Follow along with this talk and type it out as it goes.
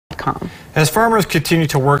roadways.com. As farmers continue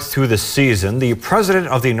to work through the season, the president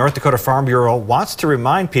of the North Dakota Farm Bureau wants to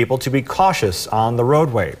remind people to be cautious on the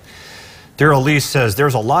roadway. Darrell Lee says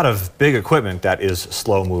there's a lot of big equipment that is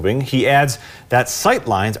slow moving. He adds that sight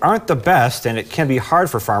lines aren't the best and it can be hard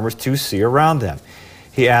for farmers to see around them.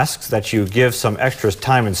 He asks that you give some extra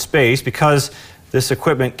time and space because this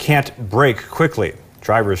equipment can't brake quickly.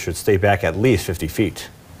 Drivers should stay back at least 50 feet.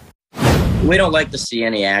 We don't like to see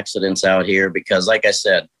any accidents out here because, like I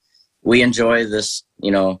said, we enjoy this,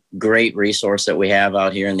 great resource that we have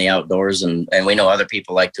out here in the outdoors, and we know other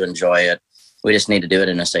people like to enjoy it. We just need to do it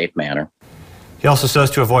in a safe manner. He also says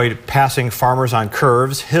to avoid passing farmers on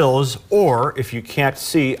curves, hills, or if you can't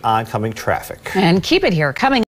see oncoming traffic. And keep it here. Coming